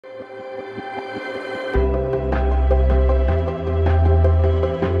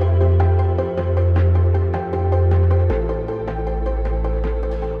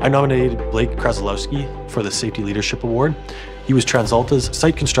nominated Blake Krassilowsky for the Safety Leadership Award. He was TransAlta's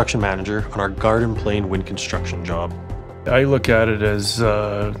site construction manager on our Garden Plain wind construction job. I look at it as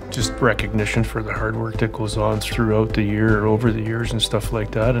just recognition for the hard work that goes on throughout the year or over the years and stuff like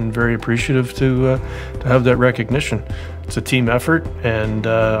that, and very appreciative to have that recognition. It's a team effort, and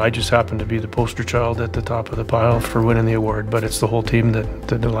I just happen to be the poster child at the top of the pile for winning the award, but it's the whole team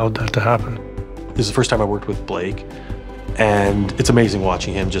that allowed that to happen. This is the first time I worked with Blake, and it's amazing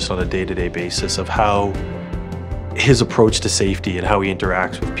watching him just on a day-to-day basis of how his approach to safety and how he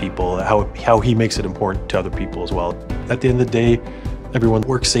interacts with people, how he makes it important to other people as well. At the end of the day, everyone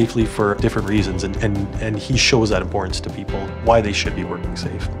works safely for different reasons, and he shows that importance to people, why they should be working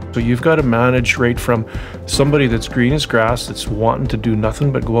safe. So you've got to manage right from somebody that's green as grass, that's wanting to do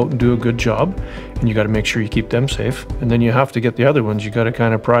nothing but go out and do a good job, and you got to make sure you keep them safe. And then you have to get the other ones. You got to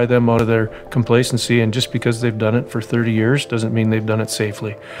kind of pry them out of their complacency, and just because they've done it for 30 years doesn't mean they've done it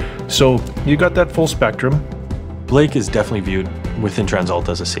safely. So you got that full spectrum. Blake is definitely viewed within TransAlta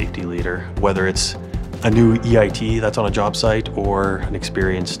as a safety leader, whether it's a new EIT that's on a job site or an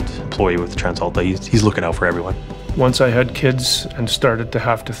experienced employee with TransAlta. He's looking out for everyone. Once I had kids and started to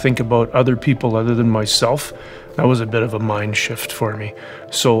have to think about other people other than myself, that was a bit of a mind shift for me.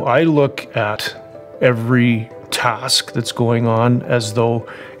 So I look at every task that's going on as though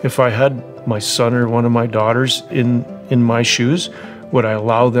if I had my son or one of my daughters in my shoes, would I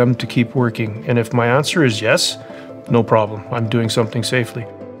allow them to keep working? And if my answer is yes, no problem. I'm doing something safely.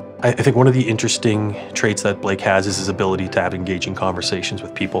 I think one of the interesting traits that Blake has is his ability to have engaging conversations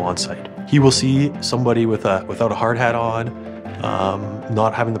with people on site. He will see somebody without a hard hat on,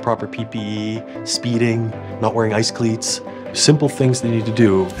 not having the proper PPE, speeding, not wearing ice cleats, simple things they need to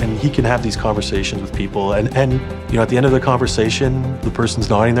do, and he can have these conversations with people. And you know, at the end of the conversation, the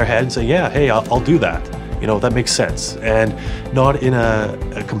person's nodding their head and saying, "Yeah, hey, I'll do that. You know, that makes sense," and not in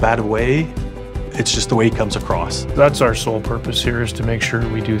a combative way. It's just the way he comes across. That's our sole purpose here, is to make sure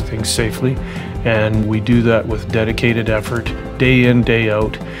we do things safely, and we do that with dedicated effort, day in, day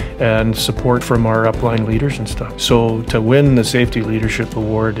out, and support from our upline leaders and stuff. So to win the Safety Leadership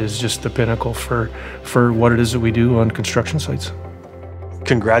Award is just the pinnacle for what it is that we do on construction sites.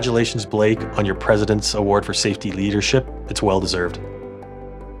 Congratulations, Blake, on your President's Award for Safety Leadership. It's well deserved.